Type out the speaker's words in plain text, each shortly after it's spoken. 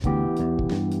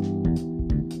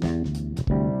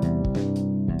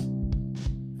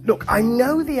Look, I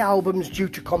know the album's due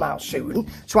to come out soon,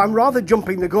 so I'm rather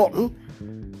jumping the gun,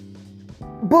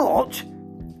 but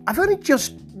I've only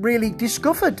just really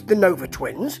discovered the Nova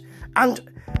Twins, and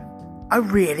I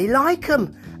really like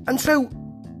them. And so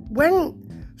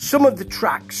when some of the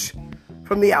tracks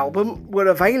from the album were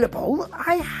available,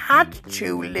 I had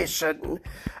to listen.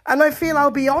 And I feel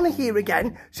I'll be on here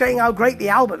again saying how great the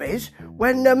album is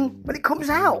when it comes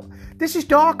out. This is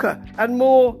darker and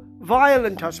more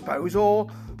violent, I suppose,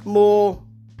 or more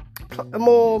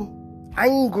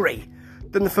angry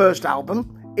than the first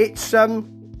album. It's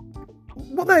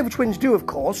what the Nova Twins do, of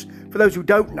course, for those who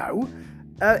don't know,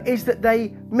 is that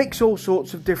they mix all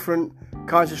sorts of different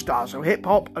kinds of styles. So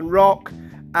hip-hop and rock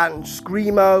and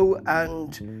screamo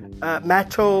and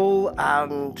metal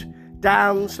and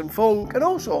dance and funk and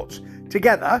all sorts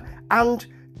together. And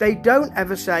they don't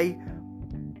ever say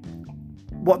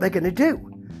what they're going to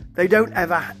do. They don't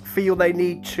ever feel they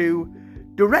need to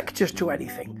direct us to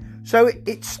anything. So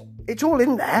it's all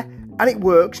in there and it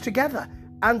works together.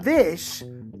 And these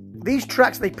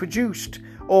tracks they produced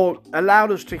or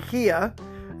allowed us to hear,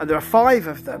 and there are 5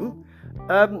 of them,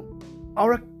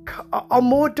 are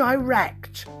more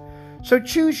direct. So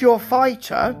Choose Your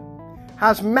Fighter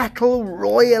has metal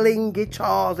roiling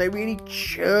guitars. They really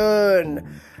churn.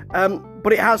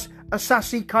 But it has a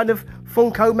sassy kind of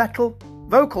funko metal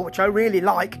vocal, which I really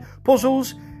like.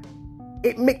 Puzzles,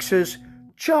 it mixes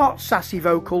chart sassy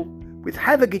vocal with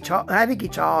heavy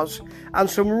guitars and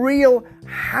some real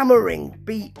hammering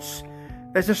beats.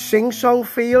 There's a sing-song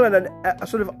feel and a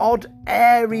sort of odd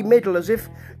airy middle, as if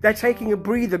they're taking a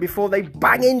breather before they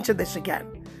bang into this again.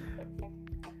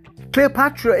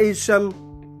 Cleopatra is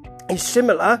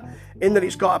similar in that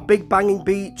it's got a big banging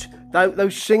beat.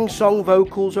 Those sing-song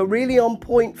vocals are really on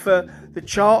point for the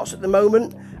charts at the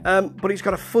moment, but it's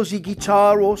got a fuzzy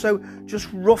guitar also, just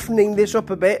roughening this up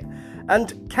a bit.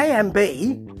 And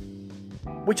KMB,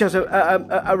 which has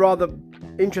a rather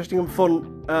interesting and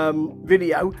fun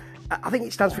video. I think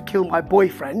it stands for Kill My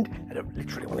Boyfriend. I don't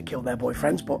literally want to kill their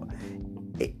boyfriends, but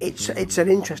it's an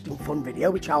interesting, fun video,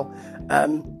 which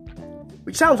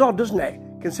which sounds odd, doesn't it?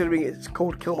 Considering it's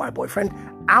called Kill My Boyfriend.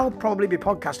 I'll probably be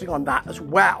podcasting on that as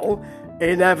well,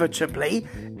 inevitably.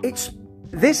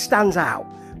 This stands out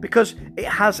because it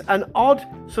has an odd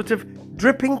sort of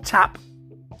dripping tap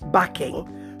backing,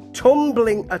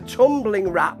 a tumbling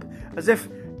rap, as if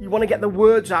you want to get the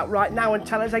words out right now and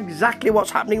tell us exactly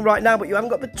what's happening right now, but you haven't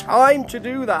got the time to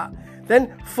do that.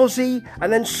 Then fuzzy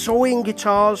and then sawing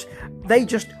guitars, they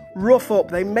just rough up,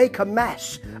 they make a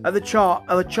mess of the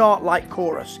chart-like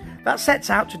chorus. That sets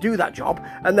out to do that job,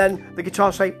 and then the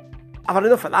guitars say, I've had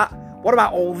enough of that, what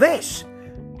about all this?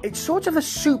 It's sort of a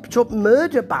souped-up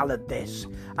murder ballad, this,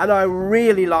 and I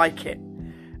really like it.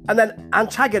 And then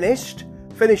Antagonist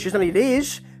finishes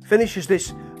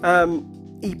this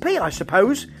EP, I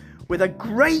suppose, with a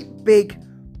great big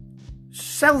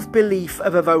self-belief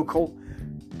of a vocal,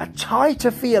 a tighter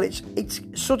feel. It's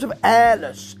sort of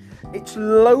airless. It's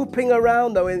loping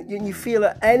around though, and you feel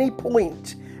at any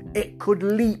point it could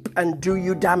leap and do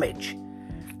you damage.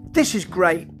 This is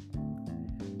great.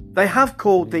 They have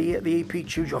called the EP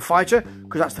Choose Your Fighter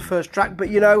because that's the first track, but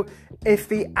you know, if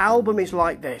the album is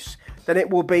like this, then it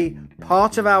will be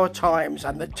part of our times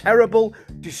and the terrible,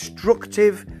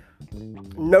 destructive,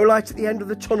 no light at the end of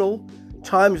the tunnel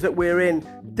times that we're in.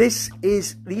 These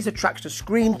are tracks to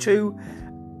scream to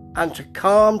and to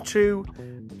calm to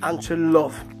and to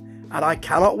love. And I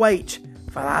cannot wait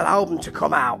for that album to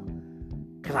come out,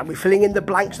 because I'll be filling in the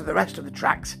blanks of the rest of the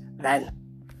tracks then.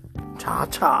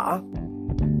 Ta-ta.